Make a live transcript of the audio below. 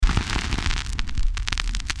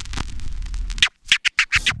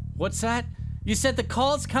What's that? You said the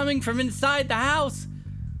call's coming from inside the house?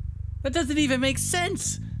 That doesn't even make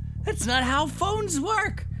sense. That's not how phones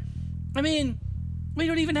work. I mean, we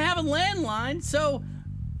don't even have a landline, so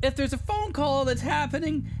if there's a phone call that's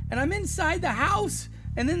happening and I'm inside the house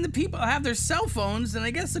and then the people have their cell phones, then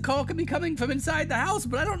I guess the call could be coming from inside the house,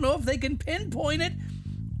 but I don't know if they can pinpoint it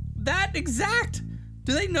that exact.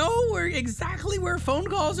 Do they know exactly where phone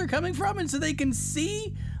calls are coming from, and so they can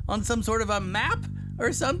see on some sort of a map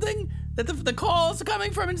or something that the call's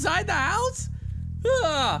coming from inside the house?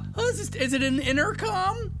 Is it an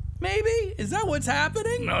intercom? Maybe? Is that what's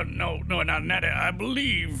happening? No, Natty. I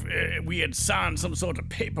believe we had signed some sort of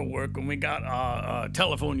paperwork when we got our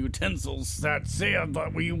telephone utensils that said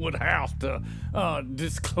that we would have to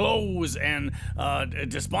disclose and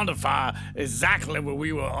disquantify exactly where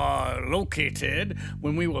we were located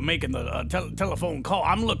when we were making the telephone call.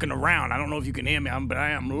 I'm looking around. I don't know if you can hear me, but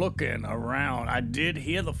I am looking around. I did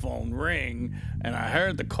hear the phone ring, and I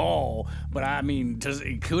heard the call, but I mean,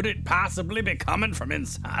 could it possibly be coming from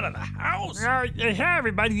inside of the house? Hey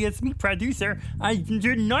everybody, it's me, producer.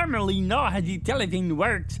 You normally know how the telephone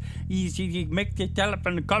works. You make the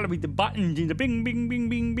telephone call with the buttons and the bing, bing, bing,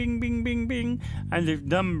 bing, bing, bing, bing, bing, and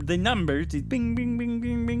the numbers is bing, bing, bing,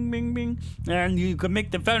 bing, bing, bing, bing, and you can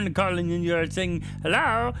make the phone call and then you're saying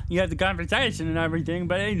hello. You have the conversation and everything,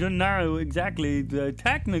 but I don't know exactly.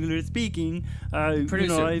 Technically speaking,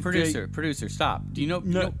 Producer, stop. Do you know?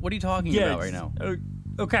 What are you talking about right now?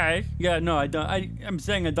 Okay. Yeah. No, I don't. I'm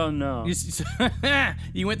saying I don't know.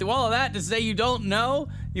 You went through all of that to say you don't know?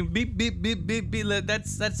 You beep beep beep beep beep.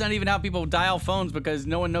 That's not even how people dial phones, because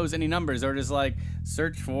no one knows any numbers. They're just like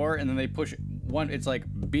search for, and then they push one. It's like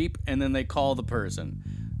beep, and then they call the person.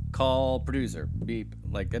 Call producer. Beep.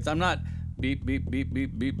 Like that's. I'm not beep beep beep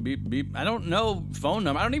beep beep beep beep. I don't know phone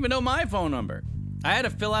number. I don't even know my phone number. I had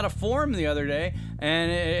to fill out a form the other day,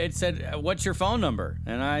 and it said, "What's your phone number?"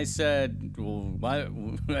 And I said, "Well,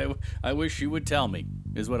 I wish you would tell me,"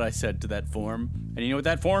 is what I said to that form. And you know what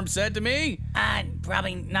that form said to me?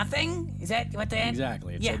 Probably nothing. Is that what they?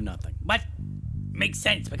 Exactly. It said nothing. But makes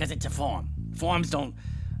sense because it's a form. Forms don't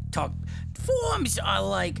talk. Forms are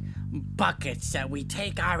like buckets that we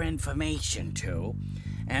take our information to,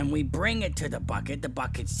 and we bring it to the bucket. The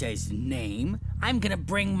bucket says name. I'm gonna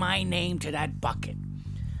bring my name to that bucket.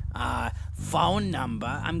 Phone number.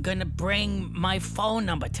 I'm gonna bring my phone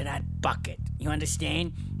number to that bucket. You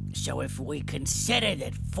understand? So if we consider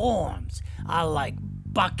that forms are like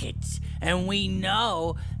buckets, and we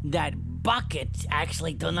know that buckets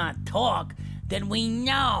actually do not talk, then we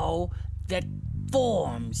know that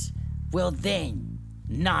forms will then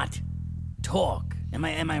not talk. Am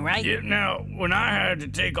I right? Yeah. Now, when I had to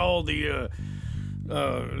take all the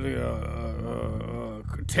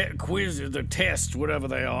quizzes, the tests, whatever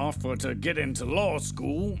they are, to get into law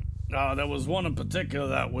school, there was one in particular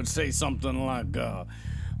that would say something like, a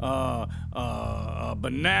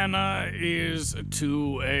banana is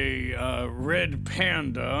to a red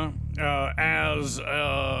panda as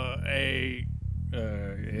a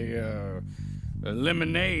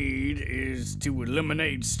lemonade is to a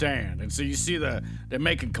lemonade stand. And so you see they're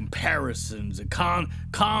making comparisons,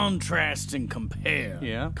 contrast and compare.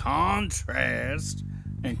 Yeah. Contrast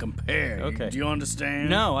and compare. Okay. Do you understand?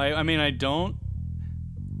 No, I mean, I don't.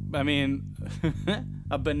 I mean,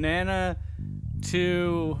 a banana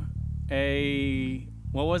to a...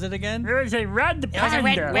 What was it again? It was a red panda. It was a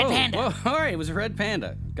red panda. Whoa, all right, it was a red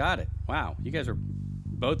panda. Got it. Wow, you guys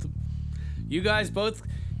both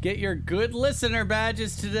get your good listener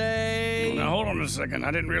badges today. Now, hold on a second. I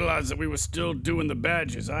didn't realize that we were still doing the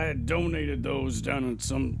badges. I had donated those down at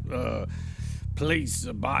some place.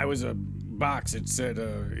 It was a box. It said,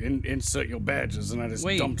 insert your badges, and I just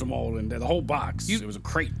dumped them all in there. The whole box. It was a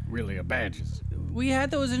crate, really, of badges. We had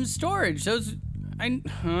those in storage. All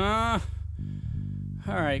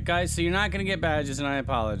right, guys, so you're not going to get badges, and I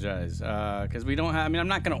apologize. Because we don't have... I mean, I'm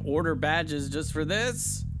not going to order badges just for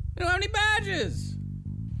this. We don't have any badges.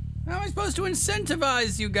 How am I supposed to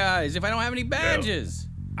incentivize you guys if I don't have any badges?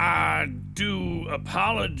 I do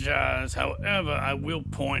apologize. However, I will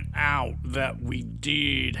point out that we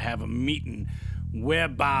did have a meeting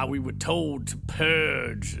whereby we were told to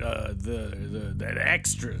purge the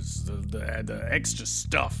extras, the extra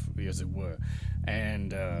stuff, as it were.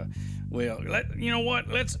 And you know what?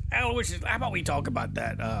 Aloysius, how about we talk about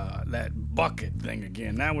that bucket thing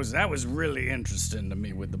again? That was really interesting to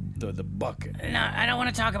me with the bucket. No, I don't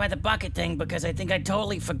want to talk about the bucket thing because I think I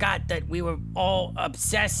totally forgot that we were all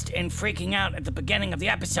obsessed and freaking out at the beginning of the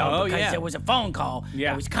episode because there was a phone call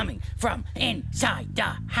that was coming from inside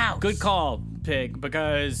the house. Good call. Pig,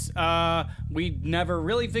 because we never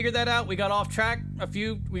really figured that out. We got off track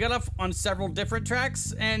we got off on several different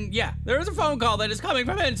tracks, and yeah, there is a phone call that is coming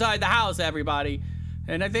from inside the house, everybody.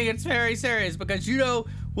 And I think it's very serious, because you know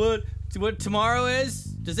what tomorrow is?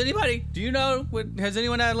 Do you know? Has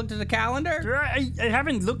anyone looked at the calendar? I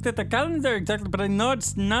haven't looked at the calendar exactly, but I know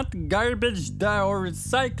it's not garbage day or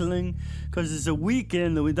recycling, because it's a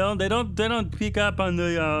weekend. They don't pick up on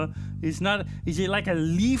the. It's not. Is it like a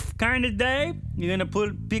leaf kind of day? You're gonna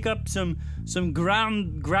pick up some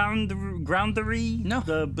groundery. No.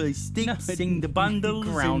 The sticks and the bundles.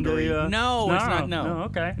 Groundery. No, it's not. No.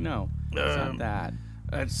 Okay. No, it's not that.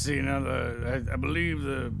 Let's see now. I believe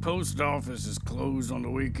the post office is closed on the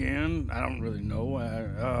weekend. I don't really know.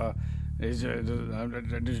 There's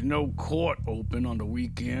no court open on the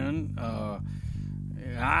weekend.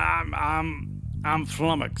 I'm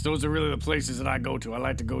flummoxed. Those are really the places that I go to. I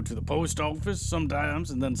like to go to the post office sometimes,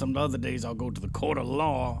 and then some other days I'll go to the court of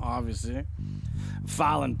law, obviously.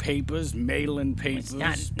 Filing papers, mailing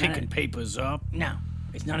papers, picking papers up. No,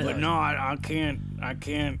 it's none of those. But no, I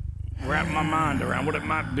can't wrap my mind around what it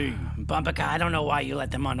might be. Bumper car, I don't know why you let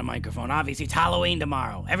them on the microphone. Obviously, it's Halloween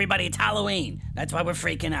tomorrow. Everybody, it's Halloween. That's why we're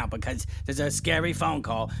freaking out, because there's a scary phone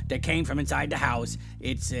call that came from inside the house.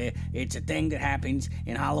 It's a thing that happens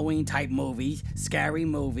in Halloween-type movies, scary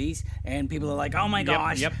movies, and people are like, oh my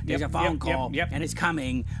gosh, there's a phone call, and it's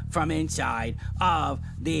coming from inside of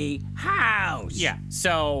the house. Yeah,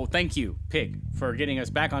 so thank you, Pig, for getting us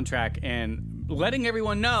back on track and letting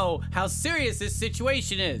everyone know how serious this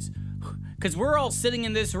situation is. Because we're all sitting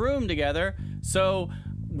in this room together, so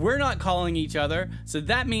we're not calling each other. So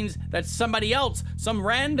that means that somebody else, some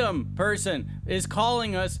random person, is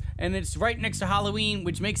calling us, and it's right next to Halloween,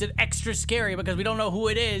 which makes it extra scary because we don't know who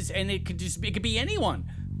it is, and it could be anyone.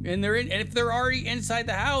 And if they're already inside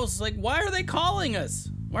the house, like, why are they calling us?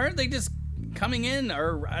 Why aren't they just coming in?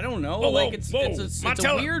 Or I don't know. It's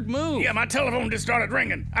a weird move. Yeah, my telephone just started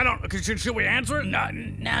ringing. I don't. Should we answer it?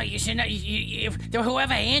 No, you should not.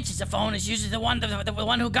 Whoever answers the phone is usually the one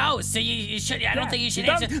who goes. So you should. I don't think you should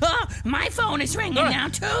answer. Oh, my phone is ringing now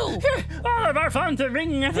too. All of our phones are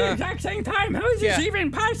ringing at the exact same time. How is this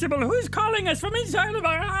even possible? Who's calling us from inside of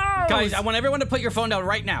our house? Guys, I want everyone to put your phone down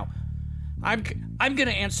right now. I'm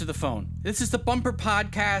gonna answer the phone. This is the Bumper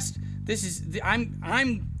Podcast. This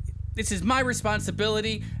is my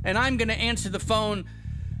responsibility, and I'm gonna answer the phone.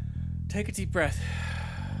 Take a deep breath.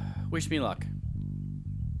 Wish me luck.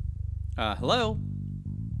 Hello?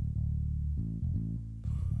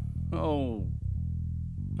 Oh.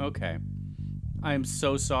 Okay. I am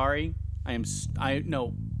so sorry. I am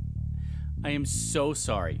so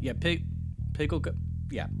sorry. Yeah, Pig will go.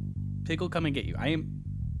 Yeah. Pig will come and get you.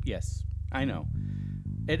 Yes, I know.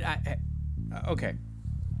 Okay.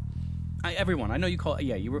 Everyone, I know you call.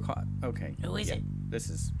 Yeah, you were called. Okay. Who is it? This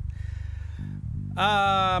is. Who's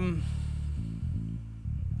on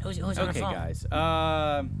the phone? Okay, guys.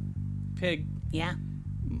 Pig. Yeah.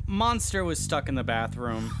 Monster was stuck in the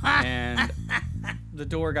bathroom, and the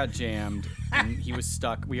door got jammed, and he was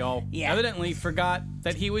stuck. We all evidently forgot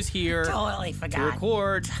that he was here. Totally forgot. To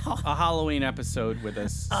record a Halloween episode with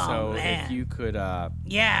us. Oh, man. If you could. Oh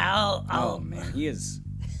man, he is.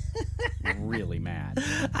 Really mad.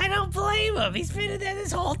 I don't blame him. He's been in there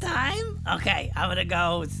this whole time. Okay, I'm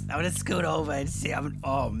gonna scoot over and see.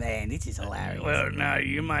 Oh man, this is hilarious. Well, now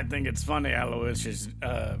you might think it's funny, Aloysius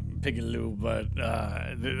Piggy-Loo, but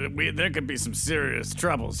there could be some serious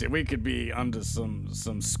troubles here. We could be under some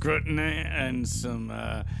scrutiny and some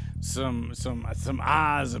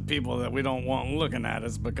eyes of people that we don't want looking at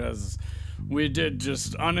us because we did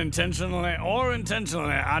just unintentionally or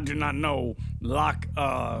intentionally, I do not know, lock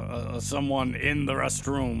someone in the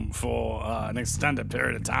restroom for an extended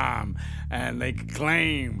period of time, and they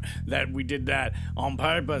claim that we did that on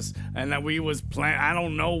purpose and that we was planning. I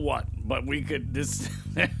don't know what, but we could. This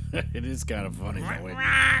it is kind of funny though.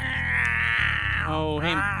 Oh,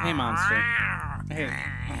 hey, Monster. Hey,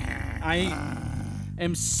 I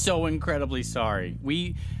am so incredibly sorry.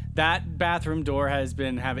 That bathroom door has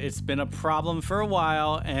been it's been a problem for a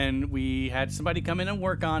while, and we had somebody come in and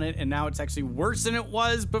work on it, and now it's actually worse than it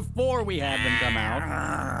was before we had them come out.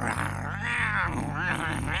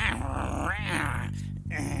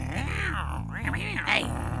 Hey,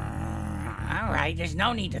 all right, there's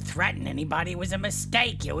no need to threaten anybody. It was a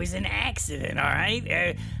mistake. It was an accident, all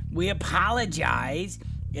right? We apologize.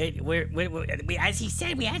 We, as he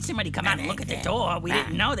said, we had somebody come out and look at the door. We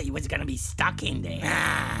didn't know that he was going to be stuck in there.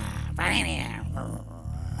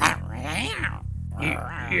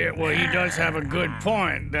 Yeah, well, he does have a good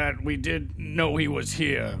point that we did know he was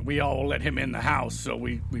here. We all let him in the house, so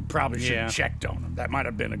we probably should have checked on him. That might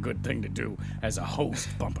have been a good thing to do as a host,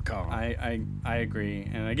 Bumper Car. I agree.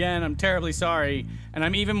 And again, I'm terribly sorry. And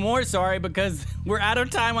I'm even more sorry because we're out of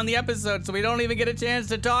time on the episode, so we don't even get a chance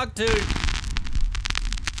to talk to...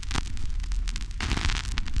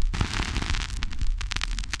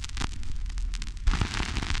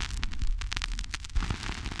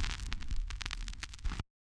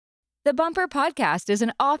 The Bumper Podcast is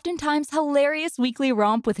an oftentimes hilarious weekly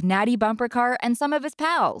romp with Natty Bumper Car and some of his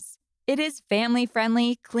pals. It is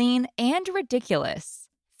family-friendly, clean, and ridiculous.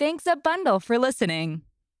 Thanks a bundle for listening.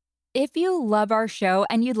 If you love our show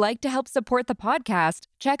and you'd like to help support the podcast,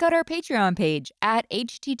 check out our Patreon page at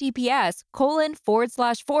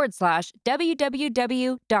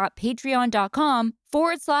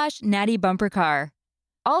https://www.patreon.com/Natty Bumper Car.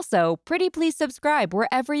 Also, pretty please subscribe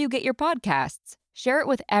wherever you get your podcasts. Share it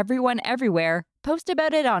with everyone everywhere, post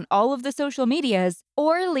about it on all of the social medias,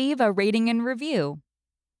 or leave a rating and review.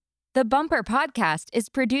 The Bumper Podcast is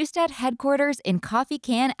produced at headquarters in Coffee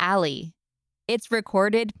Can Alley. It's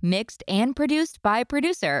recorded, mixed, and produced by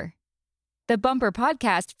producer. The Bumper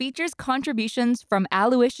Podcast features contributions from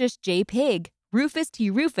Aloysius J. Pig, Rufus T.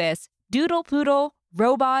 Rufus, Doodle Poodle,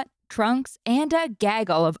 Robot, Trunks, and a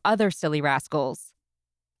gaggle of other silly rascals.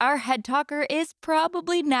 Our head talker is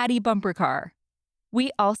probably Natty Bumper Car. We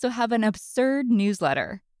also have an absurd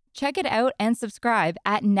newsletter. Check it out and subscribe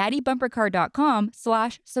at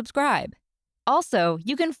nattybumpercar.com/subscribe. Also,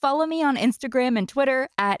 you can follow me on Instagram and Twitter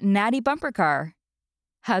at Natty Bumper Car.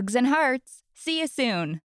 Hugs and hearts. See you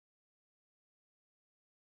soon.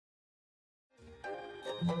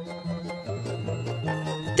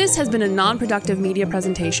 This has been a non-productive media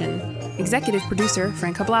presentation. Executive producer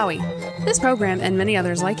Frank Hablawi. This program and many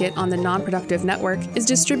others like it on the Non-Productive Network is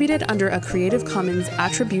distributed under a Creative Commons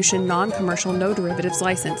Attribution Non-Commercial No Derivatives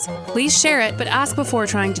license. Please share it, but ask before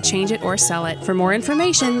trying to change it or sell it. For more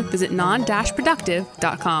information, visit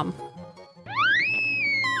non-productive.com.